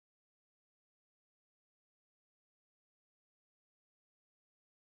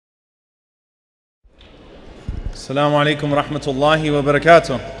Assalamu alaikum wa rahmatullahi wa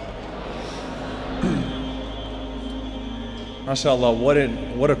barakatuh.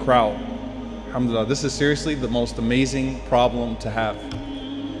 MashaAllah, what a crowd. Alhamdulillah, this is seriously the most amazing problem to have.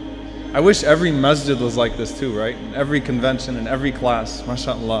 I wish every masjid was like this too, right? In every convention, in every class.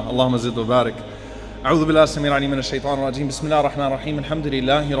 MashaAllah. Allahumma zid wa barik. أعوذ بالله السميع العليم من الشيطان الرجيم بسم الله الرحمن الرحيم الحمد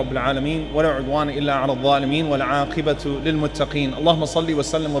لله رب العالمين ولا عدوان إلا على الظالمين والعاقبة للمتقين اللهم صل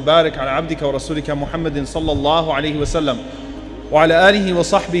وسلم وبارك على عبدك ورسولك محمد صلى الله عليه وسلم وعلى آله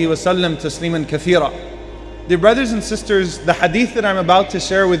وصحبه وسلم تسليما كثيرا. Dear brothers and sisters, the hadith that I'm about to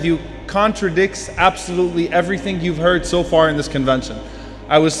share with you contradicts absolutely everything you've heard so far in this convention.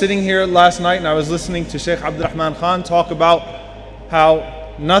 I was sitting here last night and I was listening to Sheikh Abdurrahman Khan talk about how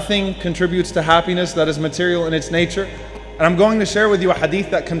nothing contributes to happiness that is material in its nature. And I'm going to share with you a hadith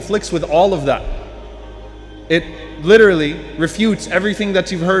that conflicts with all of that. It literally refutes everything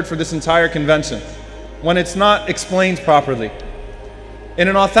that you've heard for this entire convention when it's not explained properly. In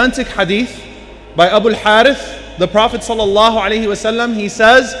an authentic hadith by Abu al-Harith, the Prophet ﷺ, he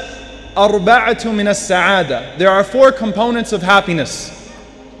says, "Arba'atu min as-sa'ada." There are 4 components of happiness.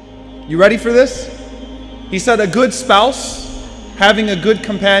 You ready for this? He said a good spouse, having a good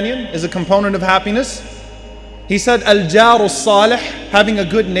companion is a component of happiness. He said al-jaru salih, having a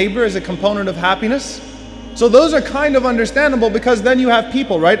good neighbor is a component of happiness. So those are kind of understandable because then you have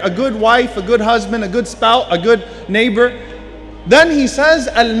people, right? A good wife, a good husband, a good spouse, a good neighbor. Then he says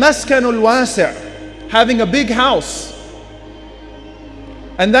al-maskanul wasi', having a big house.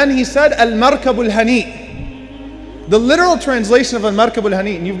 And then he said al-markabul hani'. The literal translation of al-markabul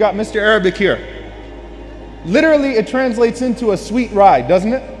hani', and you've got Mr. Arabic here. Literally, it translates into a sweet ride,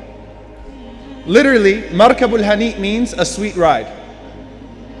 doesn't it? Literally, markabul hani means a sweet ride.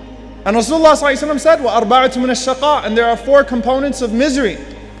 And Rasulullah ﷺ said, وَأَرْبَعَةُ مِنَ الشَّقَاءِ, and there are 4 components of misery.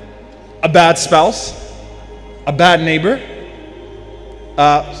 A bad spouse, a bad neighbor,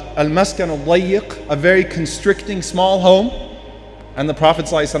 al-maskan al-dayyiq, a very constricting small home, and the Prophet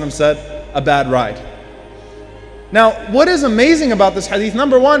ﷺ said, a bad ride. Now, what is amazing about this hadith,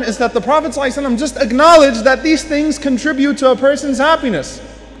 number 1, is that the Prophet ﷺ just acknowledged that these things contribute to a person's happiness.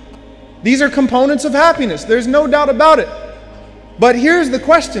 These are components of happiness. There's no doubt about it. But here's the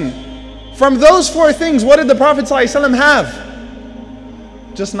question. From those 4 things, what did the Prophet ﷺ have?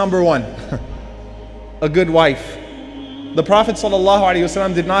 Just number 1. A good wife. The Prophet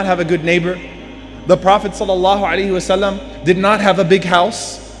ﷺ did not have a good neighbor. The Prophet ﷺ did not have a big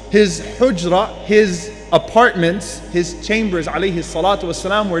house. His hujra, his apartments, his chambers, alayhi salatu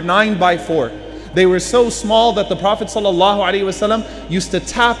wasalam, were 9 by 4. They were so small that the Prophet ﷺ used to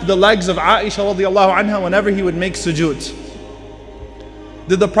tap the legs of Aisha radiallahu anha whenever he would make sujood.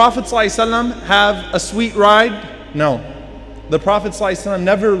 Did the Prophet ﷺ have a sweet ride? No. The Prophet ﷺ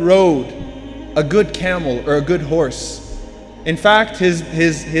never rode a good camel or a good horse. In fact,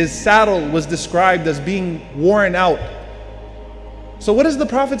 his saddle was described as being worn out. So what is the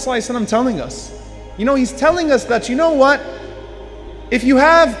Prophet ﷺ telling us? You know, he's telling us that, you know what? If you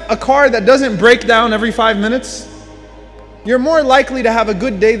have a car that doesn't break down every 5 minutes, you're more likely to have a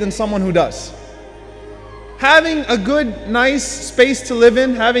good day than someone who does. Having a good, nice space to live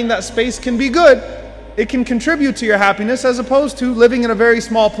in, having that space can be good. It can contribute to your happiness as opposed to living in a very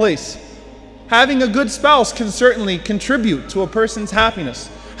small place. Having a good spouse can certainly contribute to a person's happiness.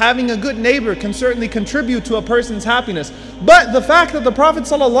 Having a good neighbor can certainly contribute to a person's happiness. But the fact that the Prophet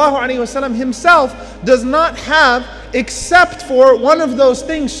ﷺ himself does not have except for one of those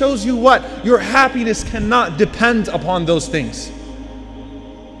things shows you what? Your happiness cannot depend upon those things.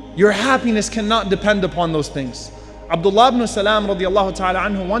 Your happiness cannot depend upon those things. Abdullah ibn Salam radiallahu ta'ala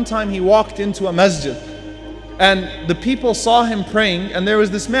anhu, one time he walked into a masjid and the people saw him praying, and there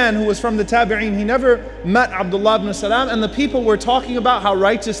was this man who was from the Tabi'een. He never met Abdullah ibn Salam, and the people were talking about how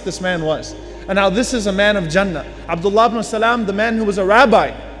righteous this man was and how this is a man of Jannah. Abdullah ibn Salam, the man who was a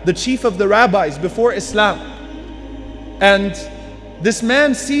rabbi, the chief of the rabbis before Islam. And this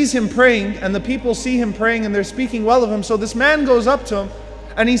man sees him praying, and the people see him praying, and they're speaking well of him. So this man goes up to him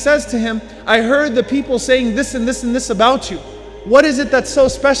and he says to him, "I heard the people saying this and this and this about you. What is it that's so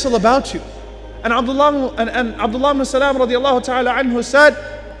special about you?" And Abdullah ibn Salam radiallahu ta'ala anhu said,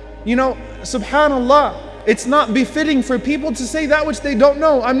 "You know, subhanallah, it's not befitting for people to say that which they don't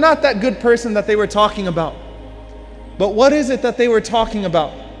know. I'm not that good person that they were talking about." But what is it that they were talking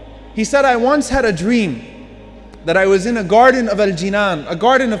about? He said, "I once had a dream that I was in a garden of al-Jinan, a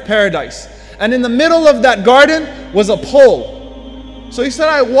garden of paradise. And in the middle of that garden was a pole. So he said,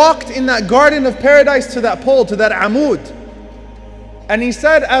 I walked in that garden of paradise to that pole, to that amud. And he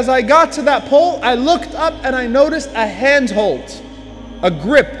said, as I got to that pole, I looked up and I noticed a handhold, a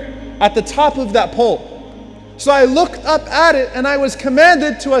grip at the top of that pole. So I looked up at it and I was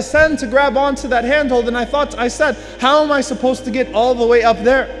commanded to ascend to grab onto that handhold. And I said, how am I supposed to get all the way up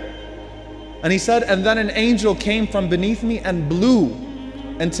there? And he said, and then an angel came from beneath me and blew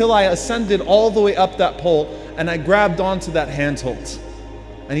until I ascended all the way up that pole and I grabbed onto that handhold.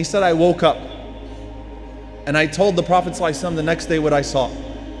 And he said, I woke up and I told the Prophet ﷺ the next day what I saw.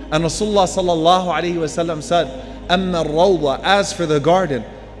 And Rasulullah ﷺ said, Amma rawda, as for the garden,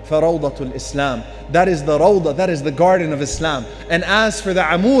 farawdatul Islam. That is the rawda, that is the garden of Islam. And as for the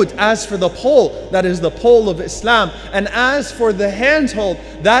amud, as for the pole, that is the pole of Islam. And as for the handhold,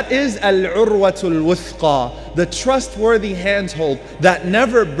 that is al-urwatul wuthqa, the trustworthy handhold that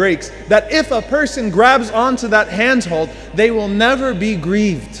never breaks. That if a person grabs onto that handhold, they will never be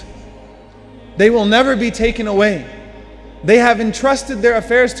grieved. They will never be taken away. They have entrusted their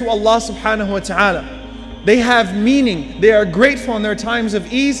affairs to Allah subhanahu wa ta'ala. They have meaning. They are grateful in their times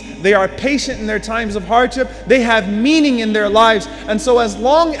of ease. They are patient in their times of hardship. They have meaning in their lives. And so as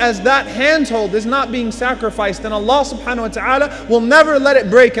long as that handhold is not being sacrificed, then Allah subhanahu wa ta'ala will never let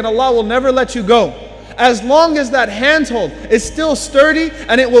it break and Allah will never let you go. As long as that handhold is still sturdy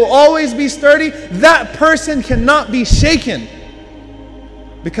and it will always be sturdy, that person cannot be shaken.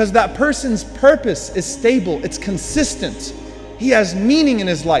 Because that person's purpose is stable, it's consistent. He has meaning in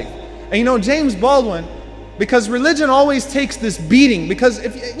his life. And you know, James Baldwin, because religion always takes this beating, because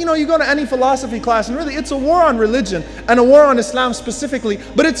if you go to any philosophy class, and really it's a war on religion and a war on Islam specifically,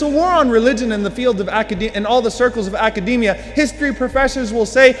 but it's a war on religion in the field of academia, in all the circles of academia. History professors will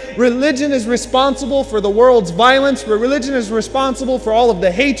say religion is responsible for the world's violence, religion is responsible for all of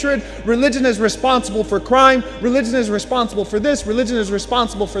the hatred, religion is responsible for crime, religion is responsible for this, religion is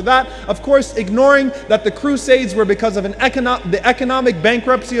responsible for that. Of course, ignoring that the Crusades were because of the economic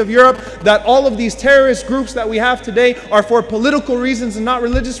bankruptcy of Europe, that all of these terrorist groups that we have today are for political reasons and not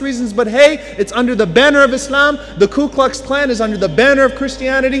religious reasons. But hey, it's under the banner of Islam. The Ku Klux Klan is under the banner of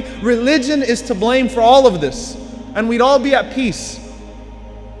Christianity. Religion is to blame for all of this, and we'd all be at peace.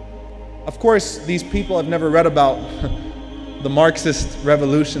 Of course, these people have never read about the Marxist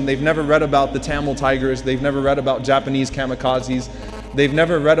revolution. They've never read about the Tamil Tigers. They've never read about Japanese kamikazes. They've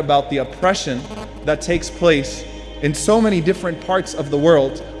never read about the oppression that takes place in so many different parts of the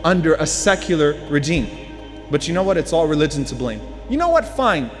world under a secular regime. But you know what? It's all religion to blame. You know what?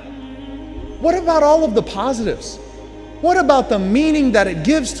 Fine. What about all of the positives? What about the meaning that it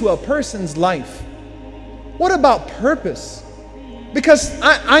gives to a person's life? What about purpose? Because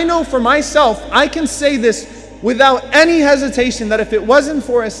I know for myself, I can say this without any hesitation, that if it wasn't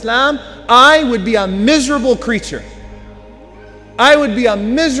for Islam, I would be a miserable creature. I would be a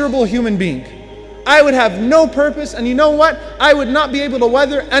miserable human being. I would have no purpose, and you know what? I would not be able to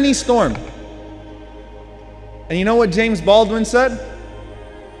weather any storm. And you know what James Baldwin said?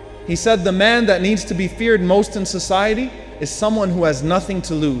 He said, the man that needs to be feared most in society is someone who has nothing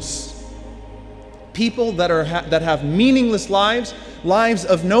to lose. People that have meaningless lives, lives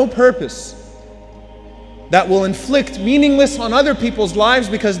of no purpose, that will inflict meaningless on other people's lives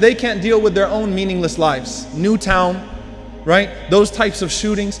because they can't deal with their own meaningless lives. Newtown, right? Those types of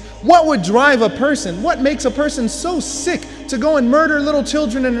shootings. What would drive a person? What makes a person so sick to go and murder little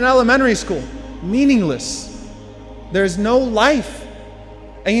children in an elementary school? Meaningless. There's no life.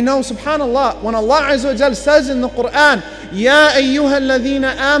 And you know, subhanallah, when Allah Azza wa Jal says in the Quran, Ya ayyuha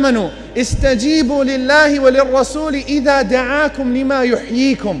alladhina amanu, istajibu lillahi wa lirrasuli idha da'akum lima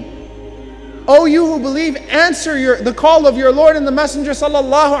yuhyikum. O you who believe, answer the call of your Lord and the Messenger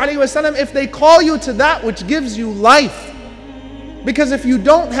sallallahu alaihi wasallam if they call you to that which gives you life. Because if you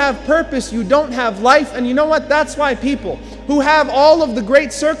don't have purpose, you don't have life. And you know what? That's why people who have all of the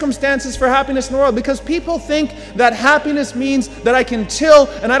great circumstances for happiness in the world, because people think that happiness means that I can chill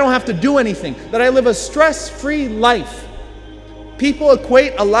and I don't have to do anything, that I live a stress-free life. People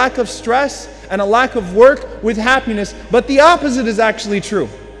equate a lack of stress and a lack of work with happiness, but the opposite is actually true.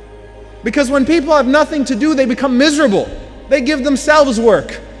 Because when people have nothing to do, they become miserable. They give themselves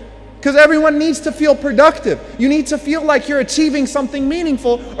work. Because everyone needs to feel productive. You need to feel like you're achieving something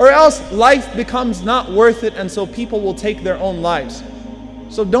meaningful, or else life becomes not worth it, and so people will take their own lives.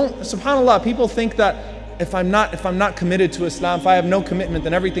 So don't, subhanAllah, people think that if I'm not committed to Islam, if I have no commitment,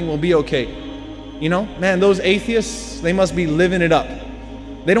 then everything will be okay. You know, man, those atheists, they must be living it up.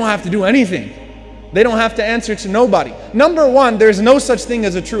 They don't have to do anything. They don't have to answer to nobody. Number one, there's no such thing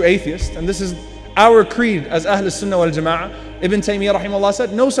as a true atheist, and this is our creed as Ahl Sunnah wal Jama'ah. Ibn Taymiyyah rahimahullah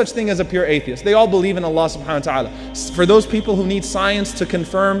said, no such thing as a pure atheist. They all believe in Allah subhanahu wa ta'ala. For those people who need science to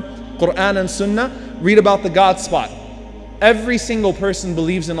confirm Quran and Sunnah, read about the God spot. Every single person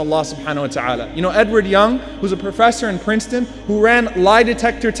believes in Allah subhanahu wa ta'ala. You know, Edward Young, who's a professor in Princeton, who ran lie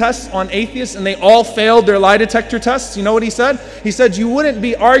detector tests on atheists and they all failed their lie detector tests. You know what he said? He said, you wouldn't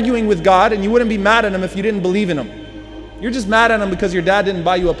be arguing with God and you wouldn't be mad at him if you didn't believe in him. You're just mad at him because your dad didn't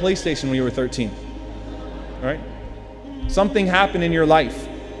buy you a PlayStation when you were 13. Right? Something happened in your life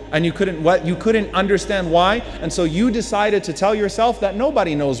and you couldn't understand why, and so you decided to tell yourself that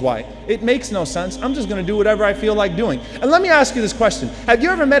nobody knows why. It makes no sense. I'm just going to do whatever I feel like doing. And let me ask you this question. Have you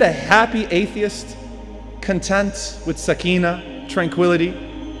ever met a happy atheist, content with sakina, tranquility?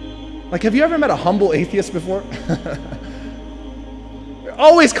 Like, have you ever met a humble atheist before? They're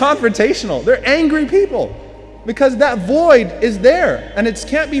always confrontational. They're angry people because that void is there and it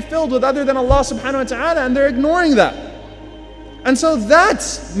can't be filled with other than Allah subhanahu wa ta'ala, and they're ignoring that. And so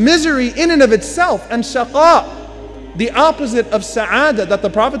that's misery in and of itself. And shaqa, the opposite of sa'ada that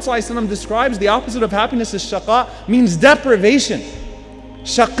the Prophet ﷺ describes, the opposite of happiness is shaqa, means deprivation.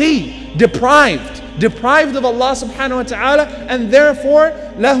 Shaqi, deprived of Allah subhanahu wa ta'ala, and therefore,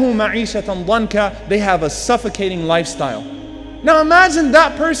 lahu ma'ishatan dhanka, they have a suffocating lifestyle. Now imagine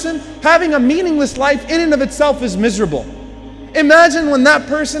that person having a meaningless life in and of itself is miserable. Imagine when that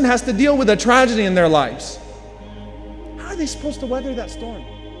person has to deal with a tragedy in their lives. How are they supposed to weather that storm?